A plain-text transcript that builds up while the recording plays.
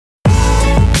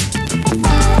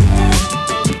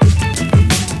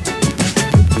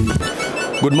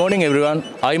Good morning, everyone.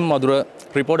 I'm Madhura,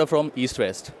 reporter from East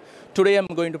West. Today I'm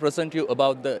going to present you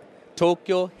about the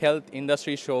Tokyo Health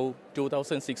Industry Show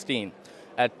 2016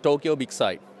 at Tokyo Big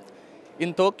Sight.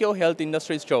 In Tokyo Health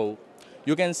Industry Show,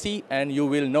 you can see and you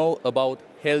will know about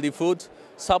healthy foods,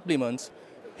 supplements,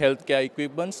 healthcare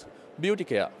equipments, beauty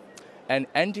care, and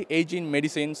anti-aging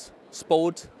medicines,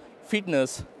 sports,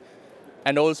 fitness,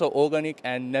 and also organic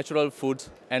and natural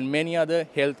foods and many other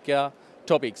healthcare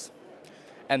topics.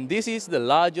 And this is the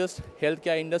largest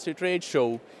healthcare industry trade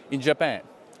show in Japan.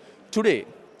 Today,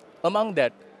 among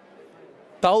that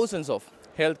thousands of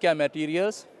healthcare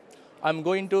materials, I'm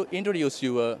going to introduce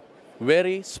you a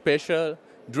very special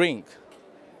drink.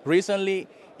 Recently,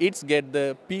 it's get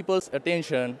the people's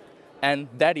attention, and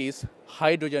that is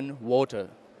hydrogen water.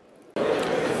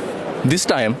 This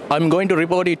time, I'm going to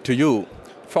report it to you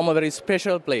from a very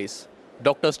special place,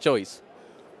 Doctor's Choice,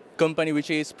 company which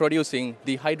is producing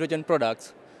the hydrogen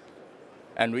products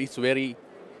and it's very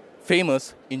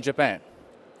famous in Japan.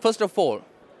 First of all,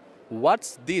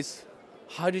 what's this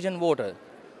hydrogen water?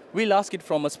 We'll ask it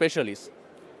from a specialist.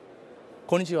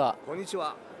 こんにちは。こんにち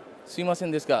は。すいませ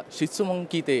んですが、質問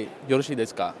聞いてよろしいで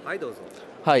すか？はい、どうぞ。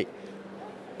はい。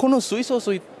この水素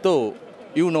水と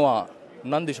いうのは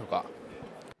何でしょうか？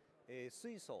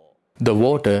水素 The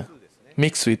water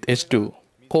mixed with H2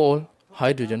 called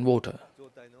hydrogen water. 状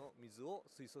態の水を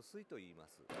水素水と言いま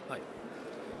す。はい。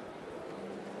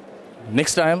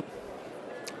Next time,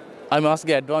 I'm asking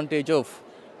the advantage of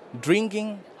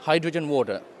drinking hydrogen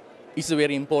water. It's a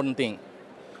very important thing.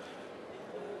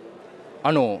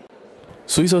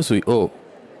 水素水を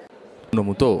飲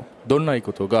むとどんない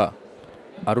ことが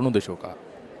あるのでしょうか？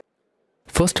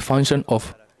 First function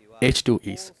of H2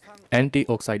 is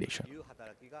anti-oxidation.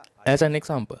 As an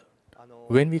example,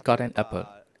 when we cut an apple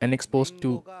and expose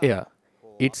to air,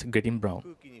 it's getting brown.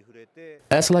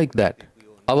 As like that,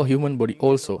 our human body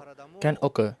also can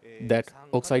occur that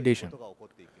oxidation.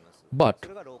 But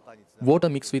water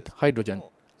mixed with hydrogen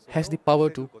has the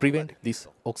power to prevent this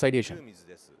oxidation.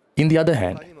 In the other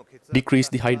hand, decrease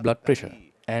the high blood pressure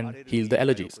and heal the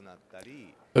allergies.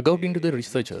 According to the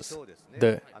researchers,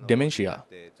 the dementia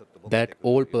that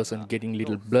old person getting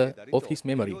little blur of his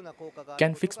memory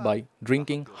can fix by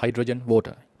drinking hydrogen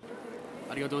water.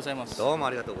 ありがとうございます。どうも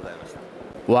ありがとうございました。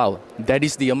 Wow, that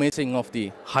is the amazing of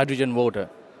the hydrogen water.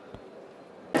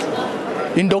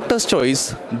 In Doctor's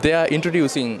Choice, they are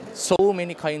introducing so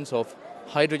many kinds of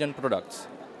hydrogen products.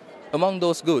 Among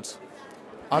those goods,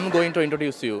 I'm going to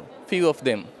introduce you few of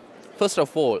them. First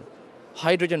of all,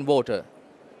 hydrogen water.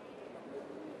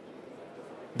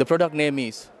 The product name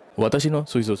is 私の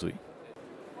水素水.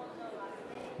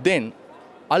 Then,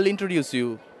 I'll introduce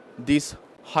you this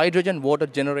hydrogen water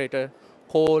generator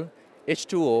called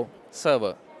H2O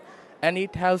server. And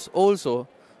it has also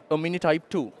a mini type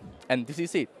 2. And this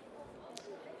is it.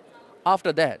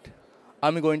 After that,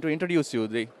 I'm going to introduce you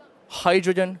the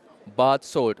hydrogen bath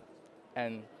salt.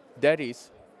 And that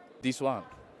is this one.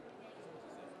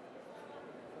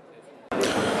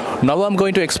 Now I'm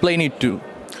going to explain it to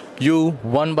you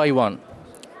one by one.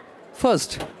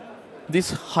 First,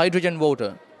 this hydrogen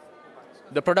water.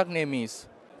 The product name is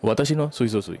私の水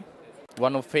素水.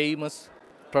 One of famous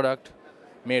product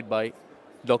made by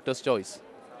Doctor's Choice.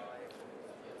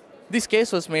 This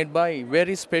case was made by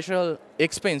very special,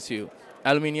 expensive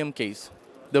aluminium case.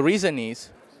 The reason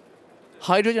is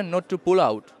hydrogen not to pull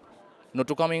out, not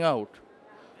to coming out.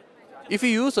 If you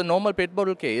use a normal PET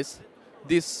bottle case,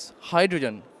 this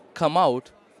hydrogen come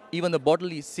out, even the bottle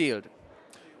is sealed.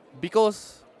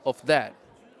 Because of that,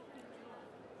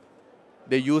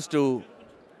 they used to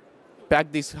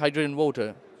pack this hydrogen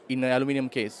water in an aluminium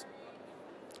case.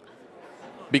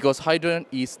 Because hydrogen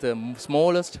is the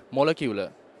smallest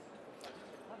molecular.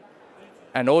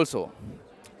 And also,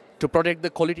 to protect the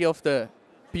quality of the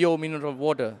pure mineral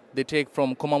water they take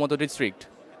from Kumamoto district,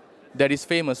 that is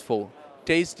famous for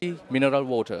tasty mineral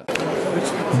water.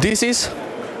 This is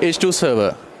H2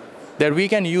 server that we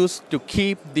can use to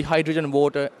keep the hydrogen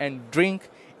water and drink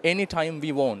anytime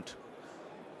we want.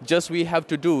 Just we have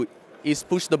to do is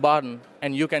push the button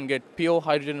and you can get pure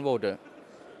hydrogen water.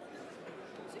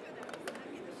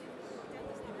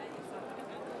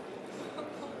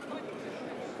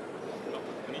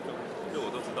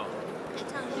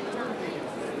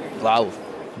 Wow,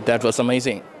 that was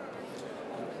amazing.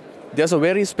 There's a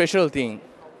very special thing,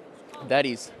 that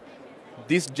is,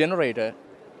 this generator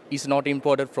is not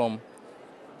imported from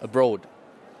abroad.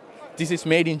 This is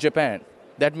made in Japan.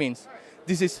 That means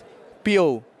this is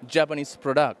pure Japanese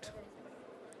product.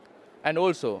 And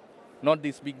also, not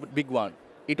this big one,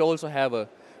 it also have a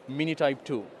mini type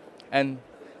 2. And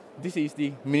this is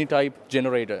the mini type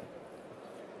generator.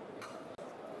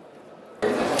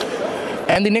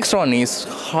 And the next one is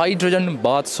hydrogen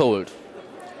bath salt.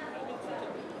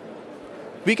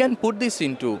 We can put this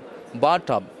into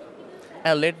bathtub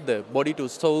and let the body to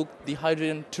soak the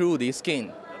hydrogen through the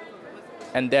skin,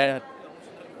 and that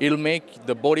it'll make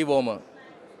the body warmer.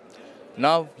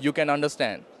 Now you can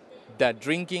understand that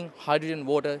drinking hydrogen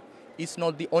water is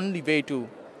not the only way to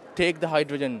take the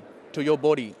hydrogen to your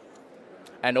body,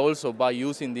 and also by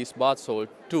using this bath salt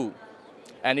too,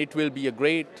 and it will be a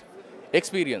great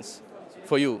experience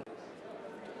for you.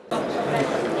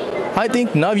 I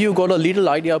think now you got a little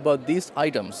idea about these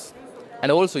items,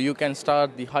 and also you can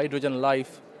start the hydrogen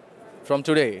life from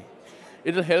today.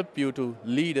 It will help you to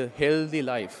lead a healthy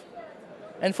life.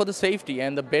 And for the safety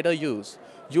and the better use,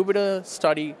 you better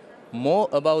study more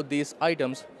about these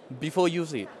items before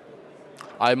using it.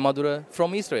 I'm Madhura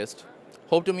from East West.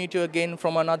 Hope to meet you again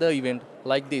from another event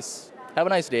like this. Have a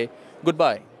nice day.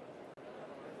 Goodbye.